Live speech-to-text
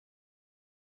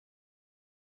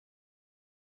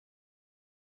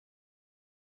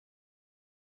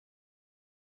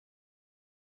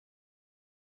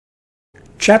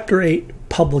Chapter 8,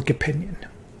 Public Opinion.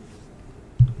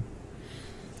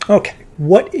 Okay,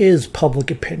 what is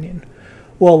public opinion?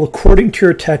 Well, according to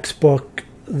your textbook,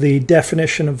 the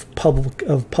definition of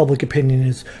public opinion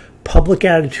is public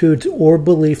attitudes or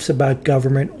beliefs about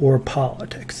government or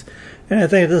politics. And I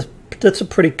think that's a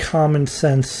pretty common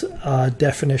sense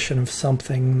definition of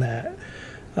something that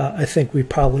I think we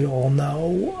probably all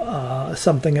know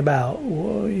something about,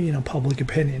 public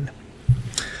opinion.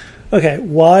 Okay,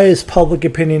 why is public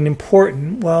opinion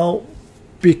important? Well,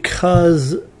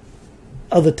 because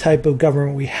of the type of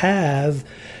government we have,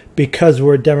 because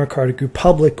we're a democratic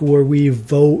republic where we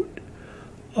vote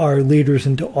our leaders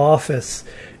into office,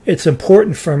 it's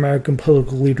important for American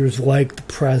political leaders like the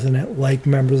president, like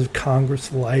members of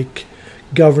Congress, like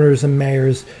governors and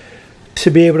mayors, to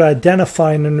be able to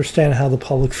identify and understand how the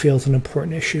public feels on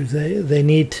important issues. They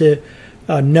need to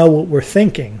know what we're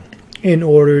thinking in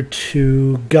order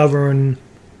to govern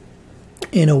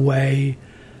in a way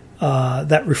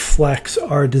that reflects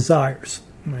our desires.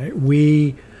 Right?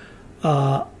 We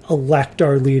elect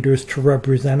our leaders to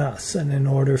represent us, and in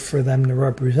order for them to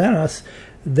represent us,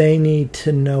 they need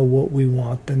to know what we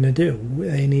want them to do.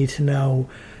 They need to know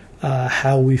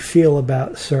how we feel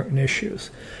about certain issues.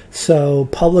 So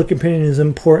public opinion is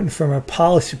important from a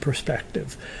policy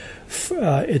perspective.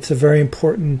 It's a very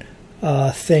important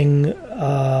thing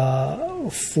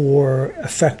for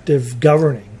effective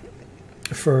governing,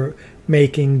 for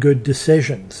making good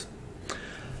decisions.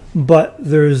 But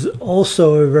there's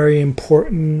also a very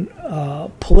important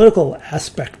political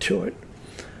aspect to it.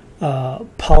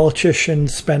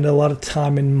 Politicians spend a lot of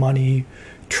time and money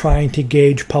trying to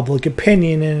gauge public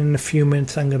opinion, and in a few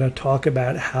minutes I'm going to talk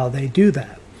about how they do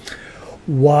that.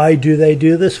 Why do they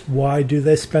do this? Why do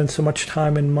they spend so much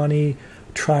time and money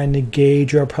trying to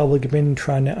gauge our public opinion,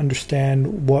 trying to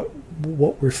understand what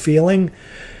we're feeling?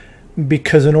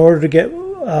 Because in order to get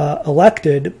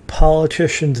elected,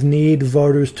 politicians need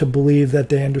voters to believe that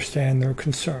they understand their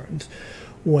concerns.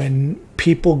 When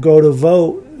people go to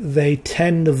vote, they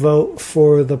tend to vote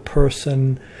for the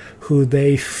person who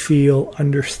they feel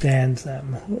understands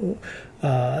them.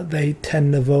 They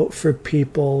tend to vote for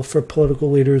political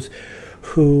leaders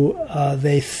who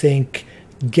they think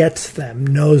gets them,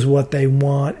 knows what they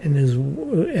want, and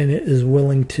is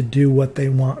willing to do what they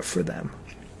want for them.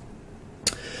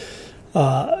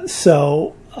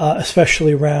 So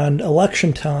especially around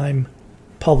election time,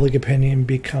 public opinion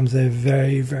becomes a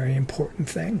very, very important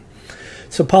thing.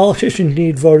 So politicians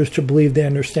need voters to believe they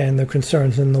understand their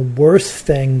concerns, and the worst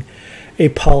thing a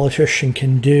politician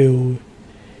can do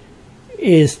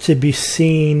is to be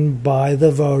seen by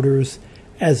the voters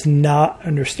as not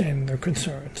understanding their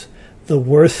concerns. The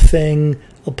worst thing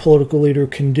a political leader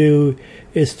can do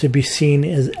is to be seen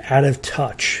as out of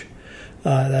touch.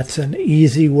 That's an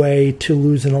easy way to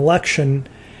lose an election,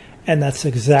 and that's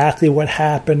exactly what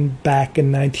happened back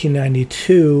in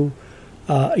 1992,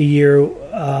 a year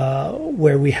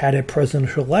where we had a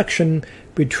presidential election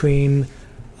between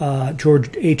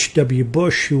George H.W.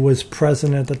 Bush, who was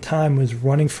president at the time, was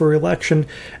running for election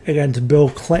against Bill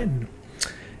Clinton.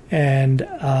 And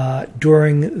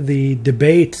during the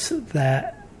debates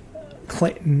that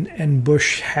Clinton and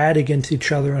Bush had against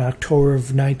each other in October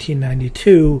of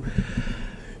 1992,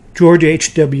 George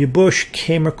H.W. Bush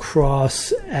came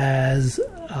across as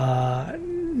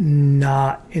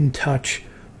not in touch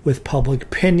with public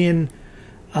opinion,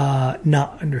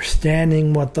 not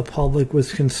understanding what the public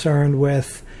was concerned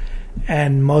with,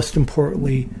 and most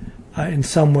importantly, in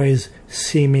some ways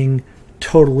seeming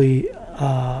totally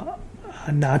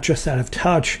not just out of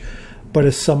touch, but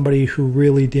as somebody who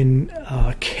really didn't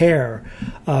care.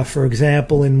 For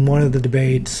example, in one of the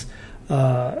debates,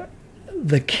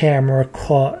 the camera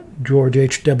caught George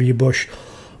H.W. Bush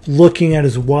looking at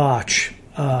his watch,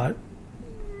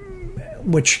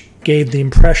 which gave the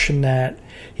impression that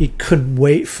he couldn't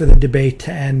wait for the debate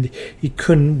to end. He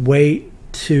couldn't wait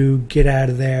to get out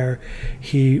of there.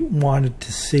 He wanted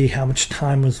to see how much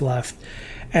time was left.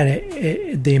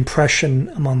 And the impression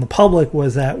among the public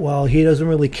was that, well, he doesn't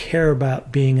really care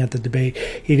about being at the debate.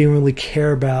 He didn't really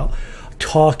care about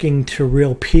talking to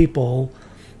real people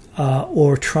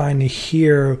or trying to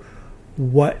hear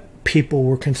what people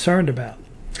were concerned about.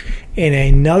 In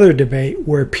another debate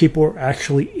where people were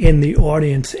actually in the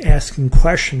audience asking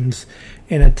questions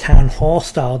in a town hall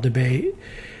style debate,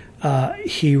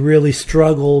 he really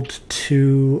struggled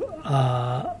to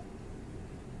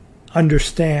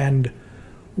understand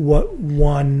what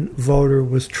one voter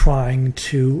was trying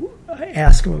to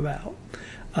ask him about.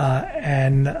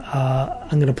 And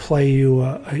I'm going to play you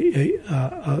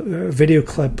a video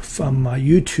clip from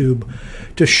YouTube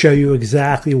to show you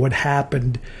exactly what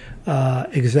happened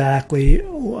exactly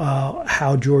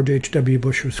how George H.W.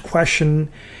 Bush was questioned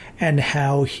and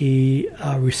how he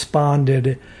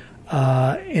responded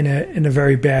in a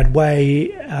very bad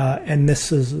way. And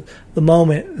this is the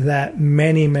moment that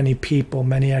many people,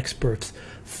 many experts,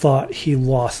 thought he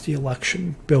lost the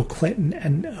election, Bill Clinton,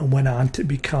 and went on to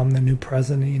become the new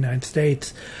president of the United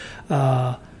States.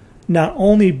 Not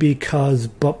only because,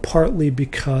 but partly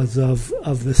because of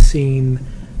the scene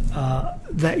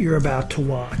that you're about to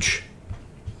watch.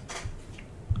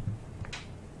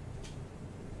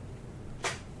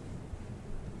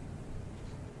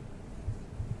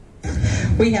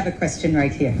 We have a question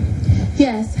right here.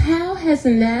 Yes, how has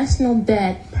the national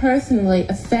debt personally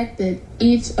affected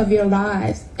each of your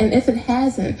lives? And if it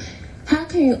hasn't, how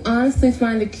can you honestly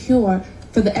find a cure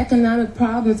for the economic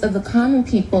problems of the common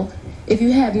people if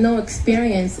you have no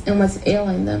experience in what's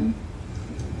ailing them?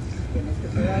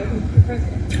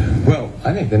 Well,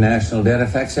 I think the national debt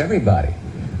affects everybody.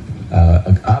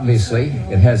 Obviously,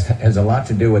 it has a lot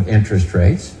to do with interest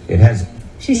rates. It has.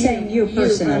 She's saying you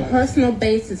personally. On a personal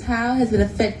basis, how has it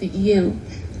affected you?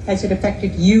 Has it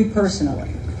affected you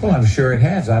personally? Well, I'm sure it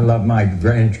has. I love my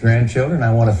grandchildren.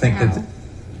 I want to think that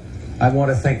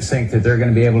think that they're going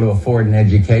to be able to afford an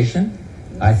education.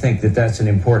 I think that that's an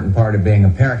important part of being a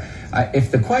parent.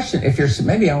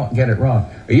 Maybe I won't get it wrong.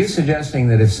 Are you suggesting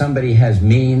that if somebody has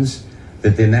means,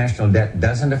 that the national debt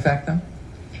doesn't affect them?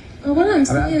 Well, what I'm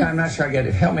saying, I'm not sure I get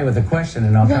it. Help me with the question,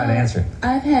 and I'll try to answer.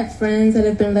 I've had friends that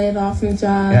have been laid off from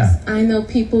jobs. Yeah. I know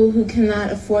people who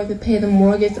cannot afford to pay the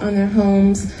mortgage on their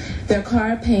homes, their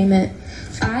car payment.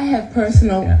 I have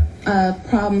personal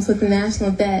problems with the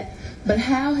national debt. But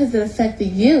how has it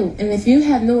affected you? And if you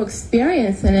have no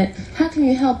experience in it, how can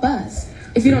you help us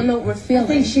if you don't know what we're feeling? I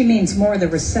think she means more the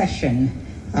recession,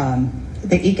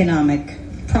 the economic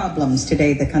problems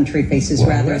today the country faces,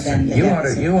 rather than the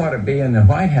deficit. You ought to be in the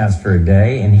White House for a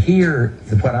day and hear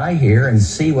what I hear and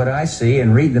see what I see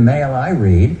and read the mail I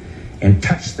read and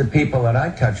touch the people that I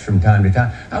touch from time to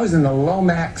time. I was in the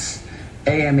Lomax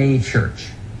AME Church.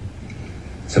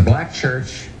 It's a black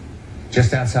church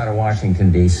just outside of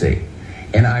Washington, D.C.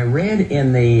 And I read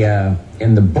in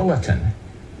the bulletin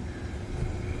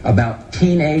about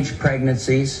teenage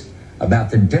pregnancies,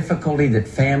 about the difficulty that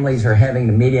families are having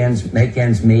to make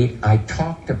ends meet. I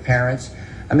talked to parents.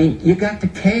 I mean, you got to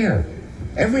care.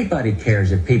 Everybody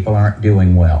cares if people aren't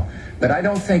doing well. But I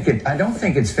don't think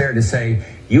it's fair to say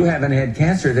you haven't had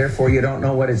cancer, therefore you don't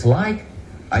know what it's like.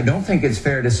 I don't think it's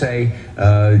fair to say,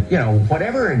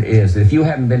 whatever it is, if you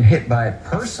haven't been hit by it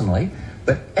personally.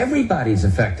 But everybody's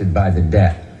affected by the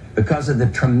debt because of the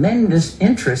tremendous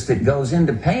interest that goes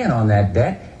into paying on that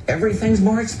debt. Everything's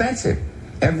more expensive.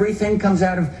 Everything comes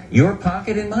out of your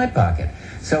pocket and my pocket.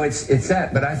 So it's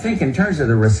that. But I think in terms of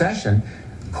the recession,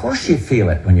 of course you feel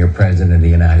it when you're president of the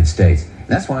United States. And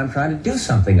that's why I'm trying to do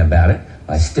something about it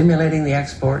by stimulating the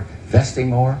export, investing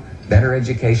more, better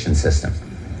education system.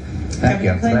 Thank you.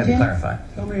 I'm glad to clarify.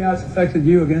 Tell me how it's affected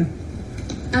you again.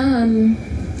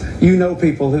 You know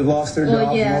people who lost their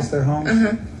jobs and lost their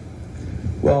homes?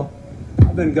 Well,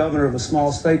 I've been governor of a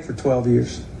small state for 12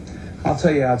 years. I'll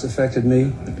tell you how it's affected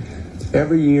me.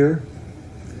 Every year,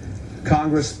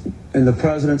 Congress and the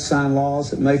president sign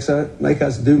laws that make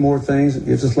us do more things, that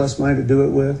gives us less money to do it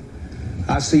with.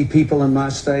 I see people in my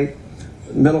state,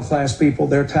 middle-class people,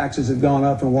 their taxes have gone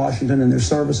up in Washington and their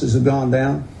services have gone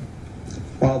down,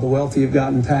 while the wealthy have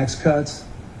gotten tax cuts.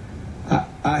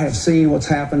 I have seen what's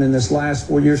happened in this last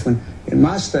 4 years. When in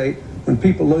my state, when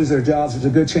people lose their jobs, there's a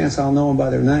good chance I'll know them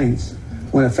by their names.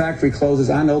 When a factory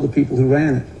closes, I know the people who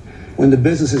ran it. When the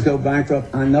businesses go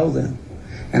bankrupt, I know them.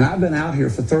 And I've been out here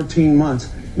for 13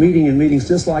 months, meeting in meetings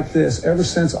just like this ever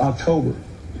since October,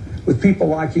 with people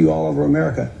like you all over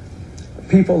America.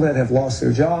 People that have lost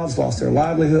their jobs, lost their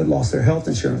livelihood, lost their health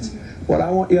insurance. What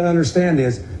I want you to understand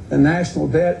is the national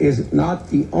debt is not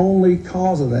the only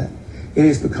cause of that. It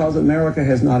is because America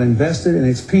has not invested in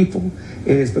its people.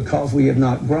 It is because we have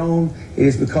not grown. It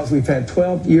is because we've had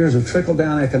 12 years of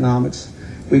trickle-down economics.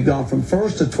 We've gone from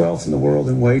 1st to 12th in the world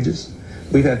in wages.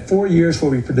 We've had 4 years where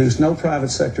we produced no private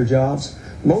sector jobs.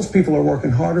 Most people are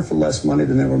working harder for less money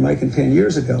than they were making 10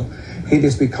 years ago. It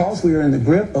is because we are in the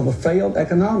grip of a failed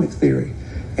economic theory.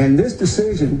 And this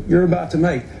decision you're about to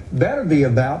make better be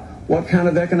about what kind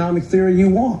of economic theory you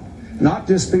want. Not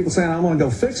just people saying, I'm going to go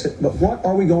fix it, but what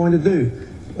are we going to do?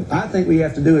 What I think we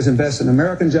have to do is invest in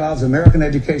American jobs, American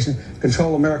education,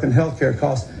 control American health care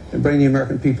costs, and bring the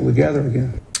American people together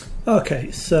again. Okay,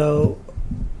 so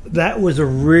that was a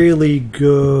really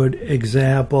good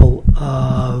example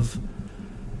of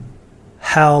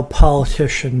how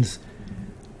politicians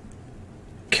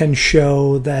can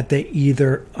show that they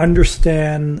either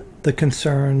understand the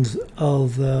concerns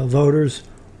of the voters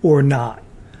or not.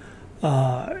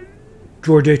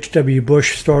 George H.W.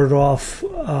 Bush started off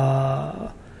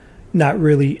not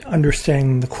really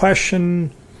understanding the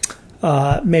question.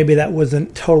 Maybe that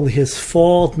wasn't totally his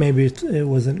fault. Maybe it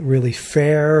wasn't really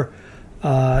fair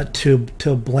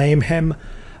to blame him.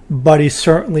 But he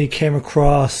certainly came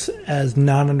across as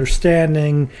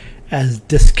non-understanding, as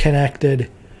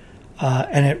disconnected,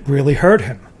 and it really hurt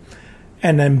him.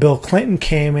 And then Bill Clinton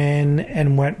came in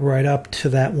and went right up to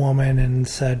that woman and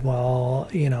said, well,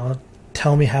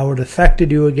 tell me how it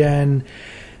affected you again.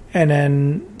 And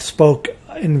then spoke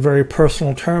in very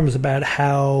personal terms about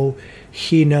how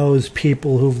he knows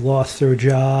people who've lost their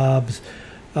jobs,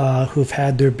 who've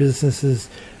had their businesses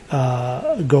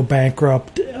go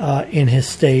bankrupt in his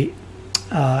state.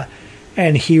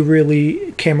 And he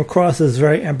really came across as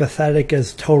very empathetic,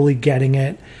 as totally getting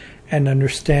it and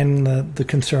understanding the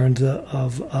concerns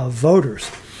of voters.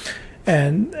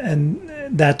 And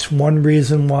that's one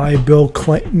reason why Bill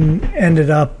Clinton ended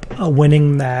up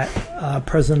winning that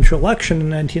presidential election in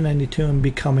 1992 and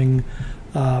becoming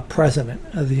president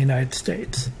of the United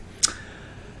States.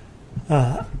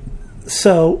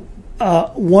 So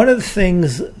one of the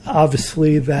things,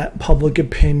 obviously, that public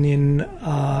opinion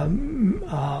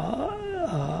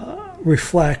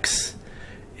reflects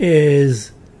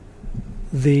is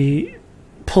the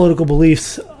political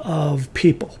beliefs of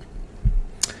people.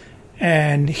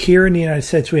 And here in the United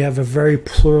States, we have a very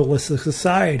pluralistic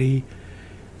society,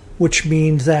 which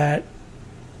means that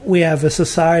we have a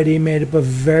society made up of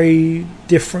very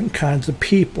different kinds of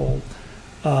people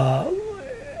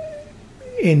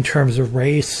in terms of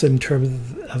race, in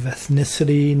terms of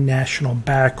ethnicity, national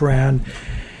background,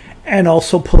 and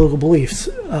also political beliefs.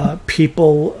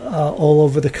 People all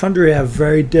over the country have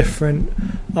very different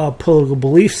political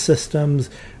belief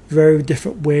systems, very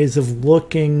different ways of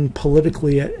looking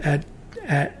politically at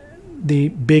the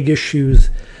big issues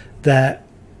that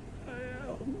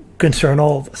concern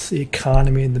all of us: the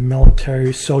economy, the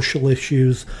military, social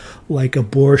issues like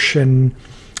abortion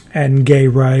and gay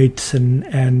rights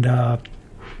and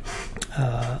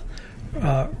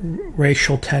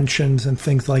racial tensions and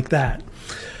things like that.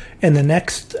 In the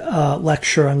next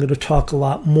lecture, I'm going to talk a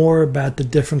lot more about the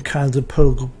different kinds of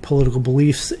political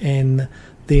beliefs in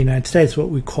the United States, what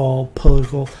we call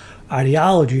political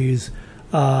ideologies.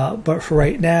 But for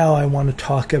right now, I want to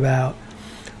talk about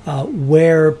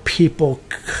where people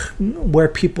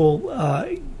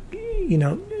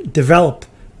develop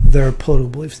their political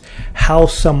beliefs, how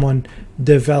someone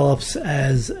develops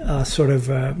as sort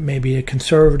of maybe a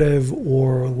conservative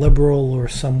or liberal or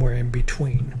somewhere in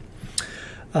between.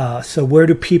 So where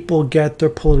do people get their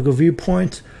political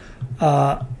viewpoints?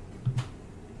 Lots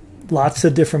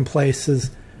of different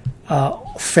places.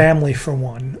 Family, for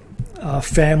one.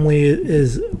 Family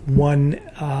is one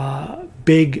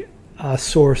big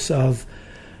source of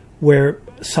where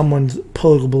someone's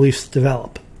political beliefs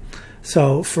develop.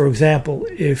 So, for example,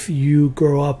 if you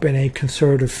grow up in a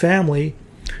conservative family,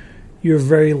 you're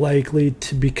very likely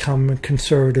to become a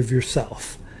conservative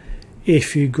yourself.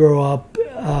 If you grow up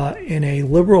in a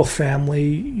liberal family,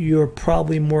 you're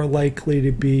probably more likely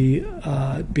to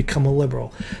become a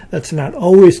liberal. That's not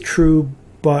always true,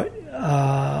 but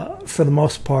for the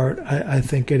most part, I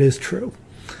think it is true.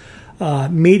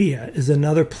 Media is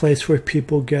another place where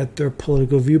people get their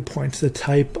political viewpoints. The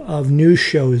type of news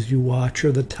shows you watch,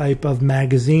 or the type of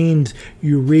magazines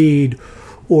you read,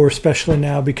 or especially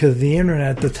now because of the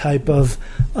internet, the type of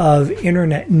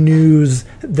internet news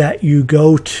that you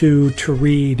go to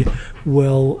read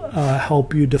will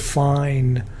help you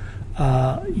define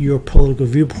your political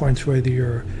viewpoints, whether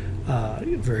you're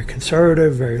very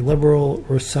conservative, very liberal,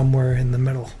 or somewhere in the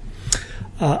middle.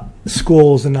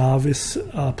 School is an obvious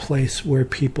place where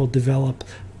people develop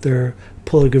their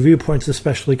political viewpoints,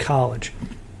 especially college.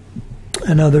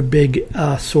 Another big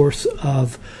source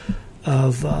of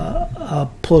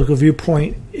political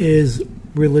viewpoint is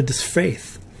religious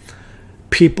faith.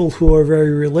 People who are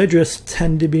very religious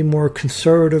tend to be more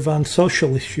conservative on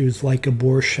social issues like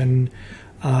abortion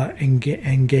and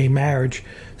gay marriage.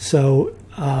 So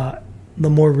the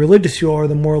more religious you are,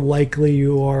 the more likely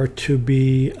you are to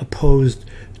be opposed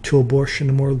to abortion.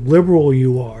 The more liberal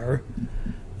you are,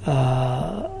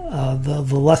 the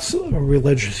less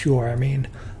religious you are.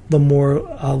 The more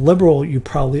liberal you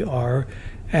probably are,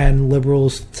 and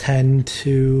liberals tend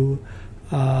to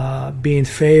be in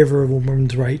favor of a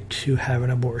woman's right to have an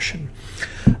abortion.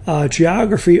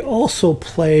 Geography also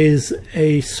plays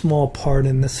a small part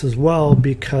in this as well,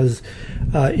 because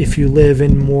if you live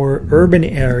in more urban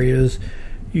areas,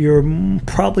 you're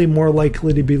probably more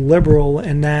likely to be liberal,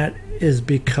 and that is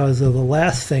because of the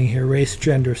last thing here, race,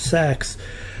 gender, sex.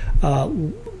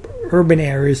 Urban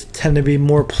areas tend to be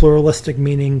more pluralistic,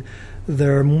 meaning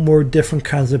there are more different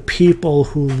kinds of people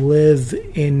who live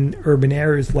in urban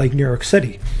areas like New York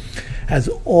City. Has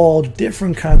all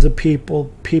different kinds of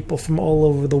people from all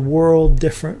over the world,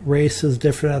 different races,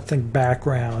 different ethnic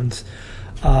backgrounds.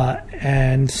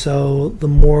 And so the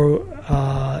more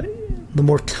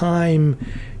time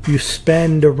you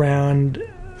spend around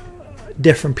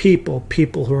different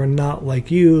people who are not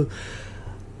like you,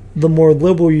 the more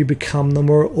liberal you become, the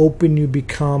more open you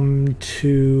become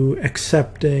to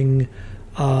accepting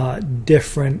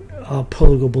different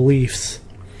political beliefs.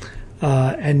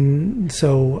 And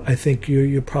so I think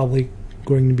you're probably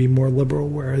going to be more liberal,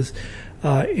 whereas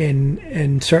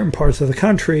in certain parts of the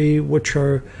country, which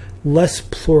are less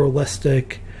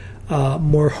pluralistic,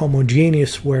 more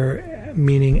homogeneous,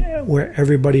 meaning where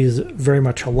everybody is very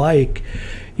much alike,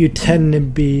 you tend to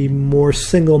be more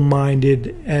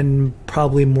single-minded and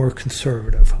probably more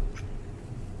conservative.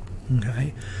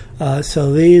 Okay,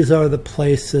 so these are the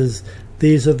places,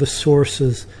 these are the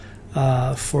sources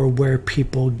for where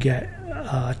people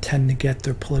tend to get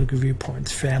their political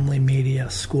viewpoints: family, media,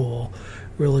 school,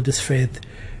 religious faith,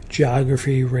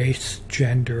 geography, race,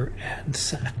 gender, and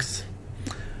sex.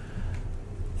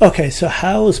 Okay, so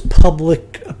how is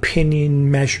public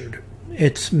opinion measured?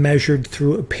 It's measured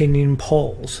through opinion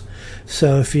polls.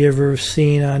 So if you ever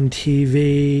seen on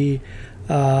TV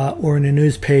or in a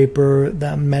newspaper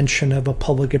the mention of a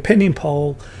public opinion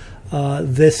poll,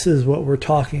 this is what we're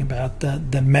talking about,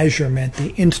 the measurement,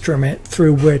 the instrument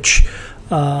through which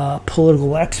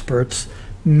political experts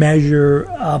measure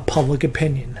public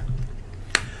opinion.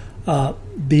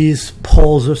 These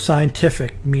polls are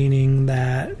scientific, meaning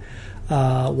that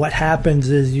what happens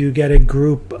is you get a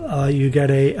group, you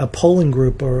get a polling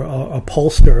group or a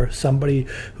pollster, somebody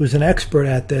who's an expert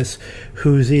at this,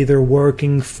 who's either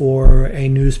working for a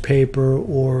newspaper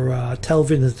or a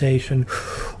television station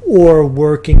or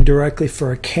working directly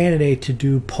for a candidate to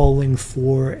do polling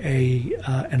for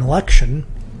an election,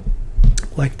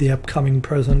 like the upcoming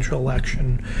presidential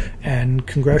election and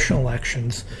congressional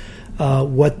elections.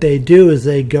 What they do is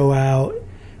they go out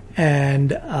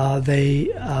and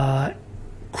they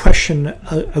question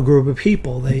a group of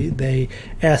people. They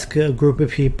ask a group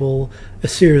of people a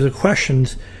series of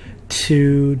questions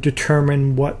to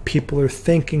determine what people are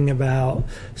thinking about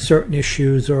certain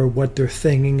issues or what they're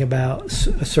thinking about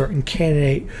a certain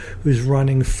candidate who's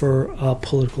running for a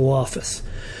political office.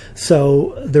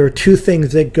 So there are two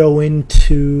things that go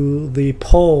into the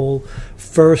poll.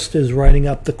 First is writing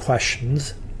up the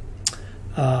questions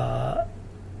to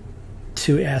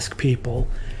ask people.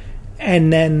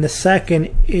 And then the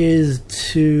second is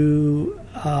to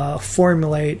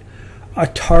formulate a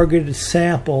targeted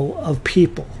sample of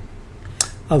people,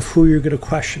 of who you're going to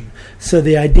question. So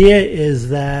the idea is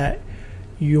that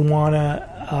you want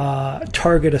to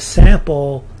target a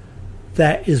sample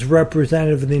that is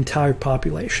representative of the entire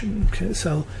population. Okay,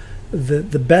 so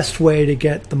the best way to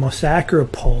get the most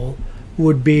accurate poll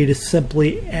would be to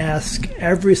simply ask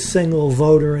every single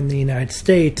voter in the United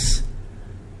States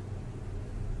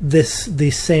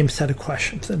these same set of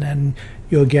questions, and then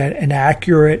you'll get an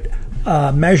accurate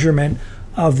measurement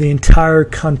of the entire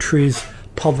country's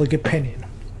public opinion.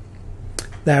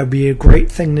 That would be a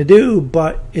great thing to do,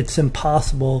 but it's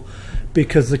impossible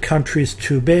because the country's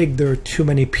too big. There are too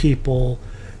many people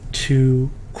to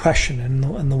question,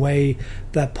 and the way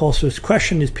that pollsters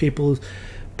question these people is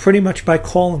pretty much by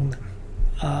calling them.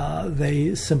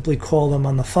 They simply call them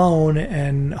on the phone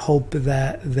and hope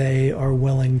that they are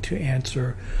willing to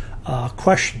answer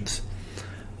questions,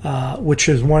 which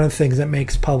is one of the things that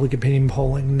makes public opinion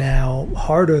polling now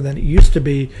harder than it used to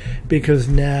be, because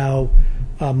now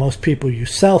most people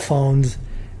use cell phones,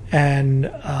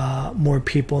 and more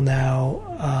people now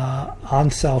on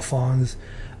cell phones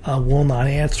will not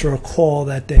answer a call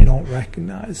that they don't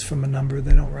recognize from a number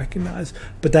they don't recognize.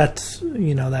 But that's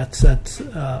another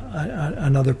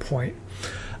point.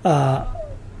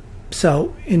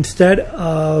 So instead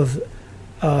of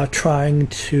trying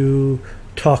to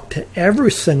talk to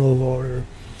every single voter,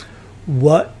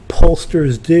 what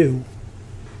pollsters do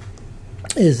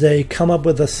is they come up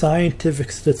with a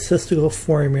scientific statistical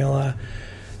formula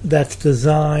that's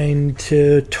designed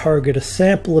to target a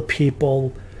sample of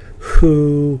people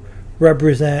who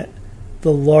represent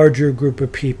the larger group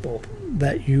of people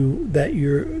that you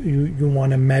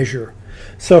want to measure.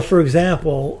 So, for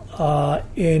example,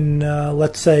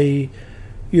 let's say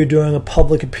you're doing a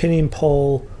public opinion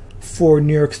poll for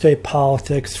New York State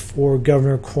politics for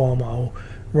Governor Cuomo,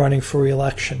 running for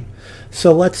re-election.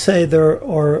 So let's say there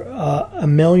are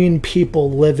 1 million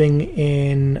people living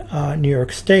in New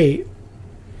York State,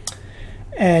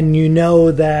 and you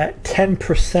know that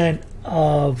 10%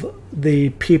 of the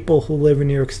people who live in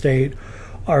New York State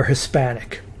are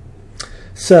Hispanic.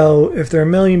 So if there are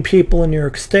 1 million people in New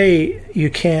York State, you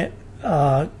can't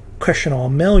question all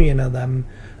 1 million of them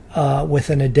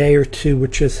within a day or two,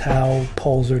 which is how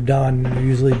polls are done. They're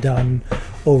usually done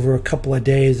over a couple of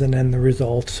days, and then the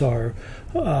results are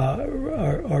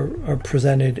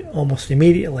presented almost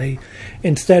immediately.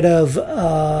 Instead of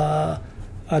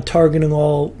targeting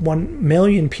all 1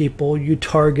 million people, you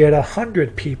target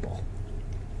 100 people.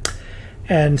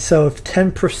 And so if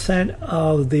 10%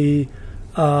 of the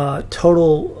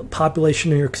total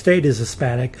population of New York State is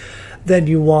Hispanic, then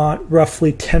you want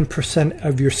roughly 10%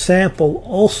 of your sample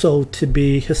also to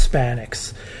be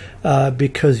Hispanics,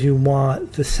 because you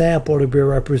want the sample to be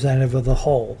representative of the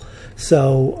whole.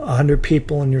 So 100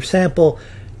 people in your sample,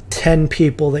 10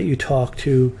 people that you talk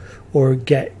to or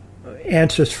get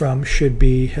answers from should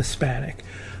be Hispanic.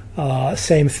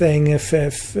 Same thing if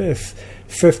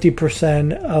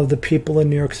 50% of the people in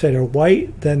New York State are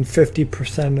white, then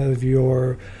 50% of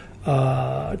your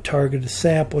targeted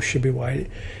sample should be white.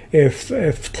 If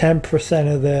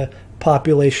 10% of the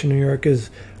population in New York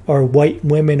are white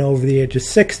women over the age of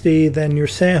 60, then your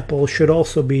sample should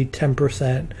also be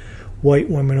 10% white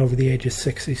women over the age of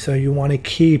 60. So you want to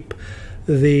keep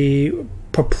the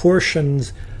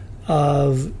proportions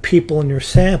of people in your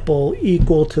sample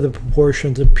equal to the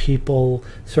proportions of people,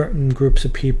 certain groups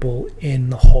of people in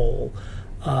the whole.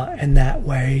 And that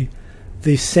way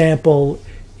the sample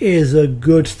is a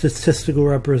good statistical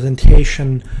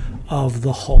representation of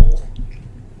the whole.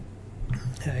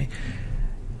 Okay.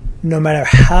 No matter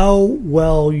how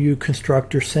well you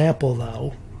construct your sample,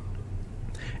 though,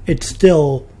 it's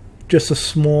still just a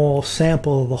small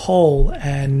sample of the whole,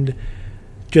 and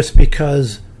just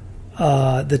because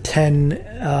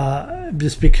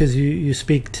just because you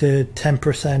speak to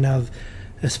 10% of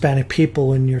Hispanic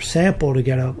people in your sample to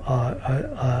get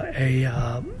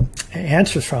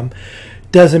answers from,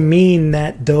 doesn't mean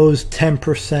that those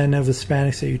 10% of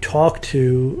Hispanics that you talk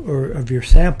to or of your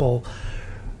sample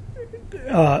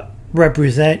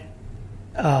represent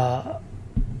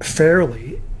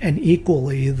fairly and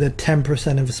equally the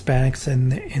 10% of Hispanics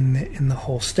in the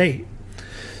whole state.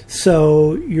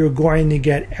 So you're going to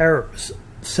get errors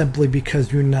simply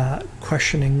because you're not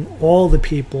questioning all the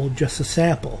people, just a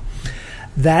sample.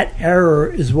 That error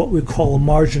is what we call a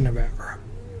margin of error.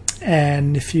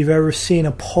 And if you've ever seen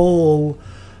a poll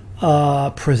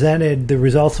presented, the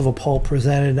results of a poll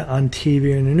presented on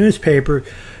TV or in a newspaper,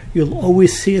 you'll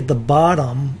always see at the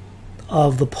bottom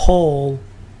of the poll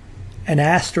an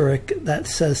asterisk that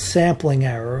says sampling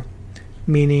error,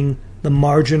 meaning the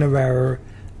margin of error.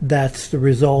 That's the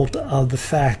result of the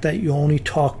fact that you only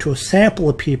talk to a sample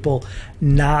of people,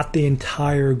 not the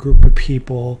entire group of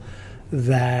people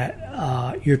that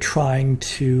you're trying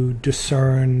to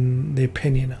discern the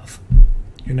opinion of.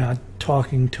 You're not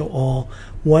talking to all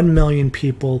 1 million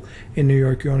people in New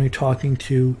York. You're only talking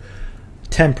to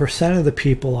 10% of the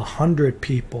people, 100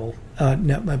 people,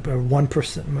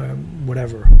 1%,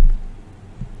 whatever,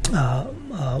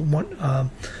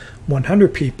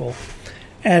 100 people.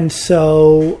 And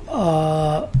so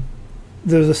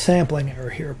there's a sampling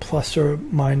error here, plus or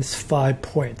minus 5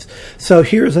 points. So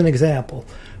here's an example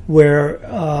where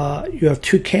you have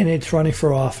two candidates running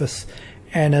for office,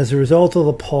 and as a result of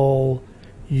the poll,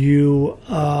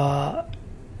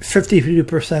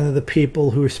 52% of the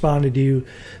people who responded to you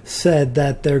said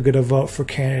that they're going to vote for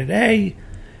candidate A,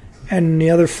 and the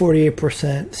other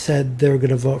 48% said they're going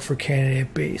to vote for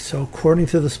candidate B. So according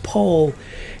to this poll,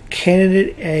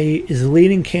 candidate A is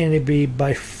leading candidate B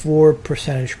by 4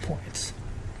 percentage points.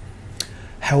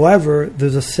 However,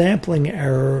 there's a sampling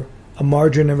error, a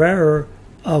margin of error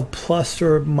of plus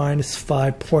or minus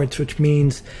 5 points, which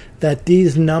means that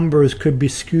these numbers could be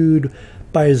skewed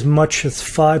by as much as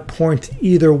 5 points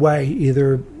either way,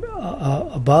 either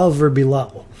above or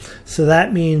below. So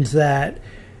that means that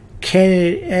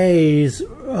candidate A's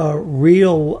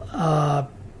real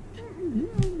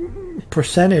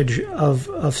percentage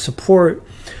of support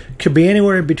could be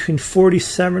anywhere between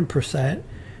 47%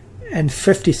 and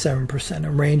 57%,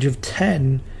 a range of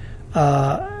 10,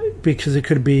 because it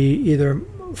could be either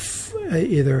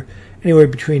anywhere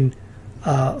between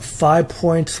 5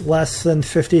 points less than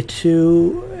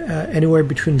 52, anywhere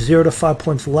between 0 to 5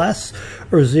 points less,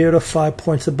 or 0 to 5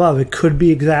 points above. It could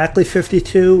be exactly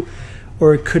 52,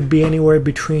 or it could be anywhere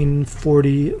between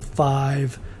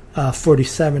 47,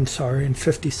 and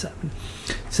 57.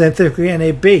 Same thing for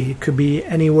candidate B. It could be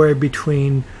anywhere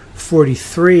between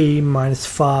 43 minus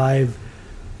 5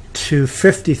 to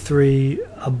 53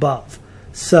 above.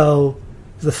 So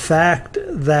the fact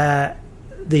that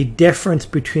the difference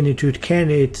between the two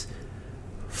candidates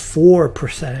 4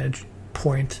 percentage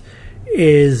points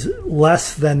is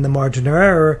less than the margin of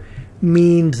error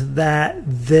means that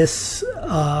this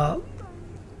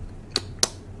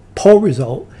poll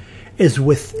result is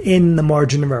within the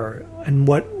margin of error. And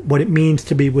what it means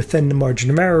to be within the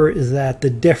margin of error is that the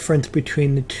difference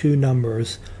between the two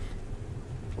numbers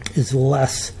is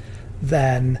less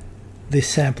than the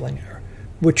sampling error,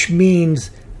 which means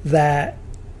that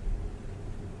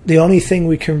the only thing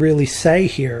we can really say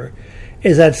here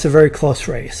is that it's a very close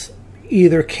race.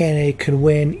 Either candidate could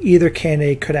win, either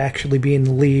candidate could actually be in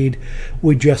the lead.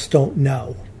 We just don't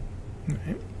know.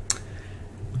 Right.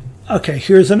 Okay,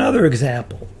 here's another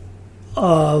example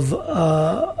of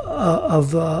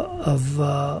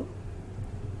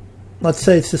let's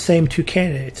say it's the same two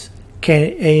candidates,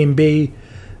 candidate A and B.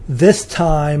 This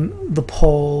time the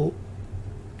poll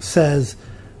says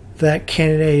that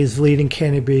candidate A is leading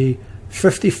candidate B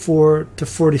 54 to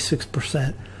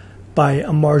 46% by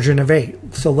a margin of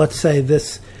 8. So let's say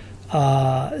this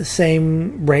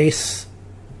same race,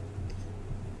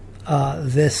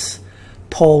 this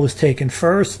poll was taken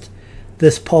first.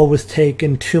 This poll was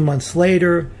taken 2 months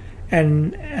later,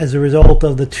 and as a result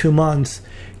of the 2 months,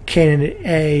 candidate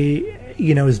A,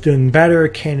 is doing better.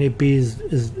 Candidate B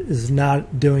is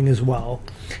not doing as well,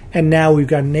 and now we've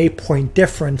got an 8-point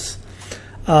difference.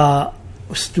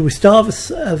 We still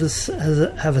have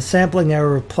a sampling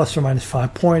error of plus or minus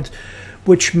 5 points,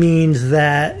 which means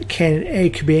that candidate A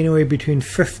could be anywhere between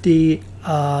 49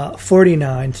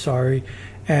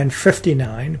 and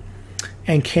 59.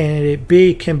 And candidate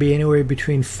B can be anywhere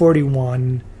between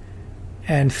 41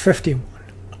 and 51.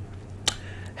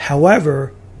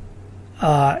 However,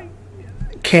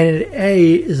 candidate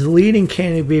A is leading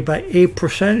candidate B by 8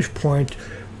 percentage points,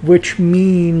 which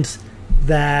means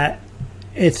that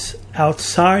it's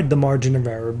outside the margin of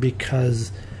error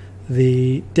because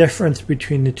the difference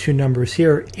between the two numbers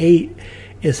here, 8,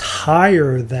 is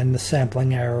higher than the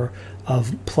sampling error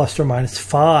of plus or minus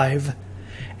 5.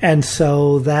 And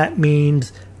so that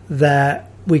means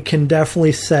that we can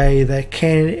definitely say that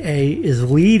candidate A is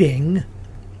leading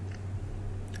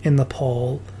in the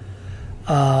poll,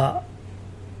 not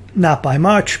by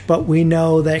much, but we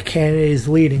know that candidate is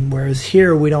leading, whereas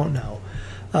here we don't know.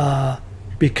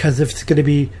 Because if it's going to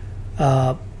be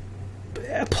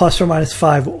plus or minus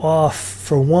 5 off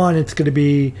for one, it's going to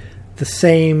be the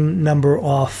same number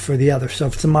off for the other. So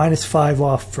if it's a minus 5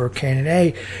 off for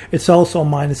candidate A, it's also a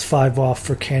minus 5 off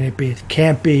for candidate B. It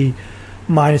can't be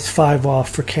minus 5 off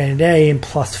for candidate A and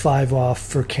plus 5 off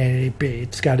for candidate B.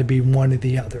 It's got to be one or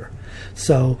the other.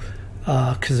 So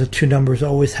because the two numbers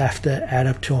always have to add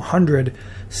up to 100.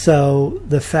 So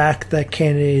the fact that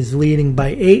candidate is leading by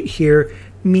 8 here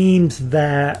means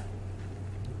that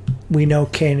we know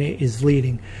candidate is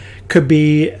leading. Could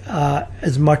be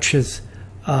as much as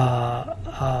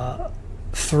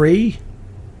 3,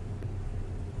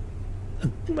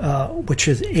 which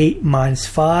is 8 minus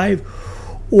 5,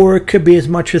 or it could be as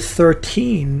much as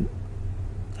 13.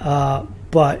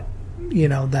 But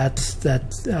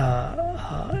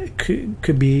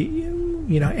could be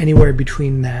anywhere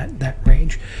between that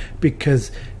range,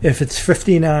 because if it's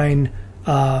 59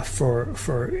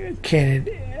 for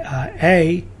candidate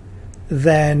A,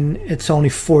 then it's only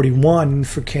 41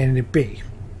 for candidate B,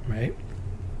 right?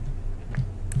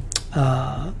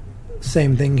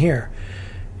 Same thing here.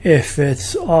 If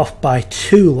it's off by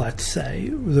 2, let's say,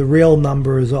 the real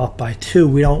number is off by 2,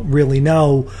 we don't really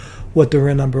know what the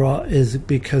real number is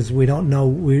because we don't know,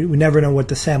 we never know what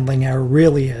the sampling error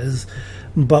really is,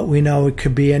 but we know it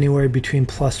could be anywhere between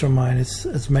plus or minus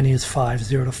as many as 5,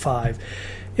 0 to 5.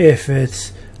 If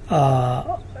it's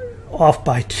off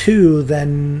by 2,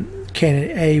 then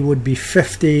candidate A would be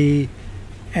 50,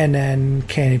 and then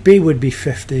candidate B would be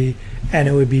 50, and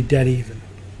it would be dead even.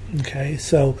 Okay,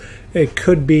 so it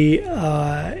could be,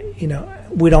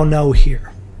 we don't know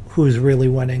here who's really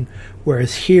winning,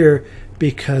 whereas here,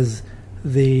 because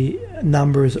the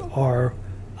numbers are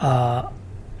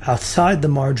outside the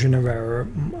margin of error,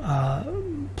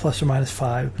 plus or minus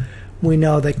 5, we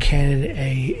know that candidate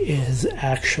A is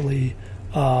actually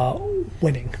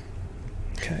winning.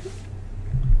 Okay.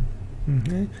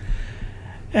 Mm-hmm.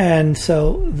 And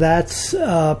so that's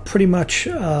pretty much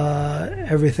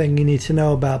everything you need to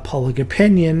know about public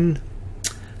opinion.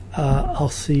 I'll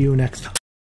see you next time.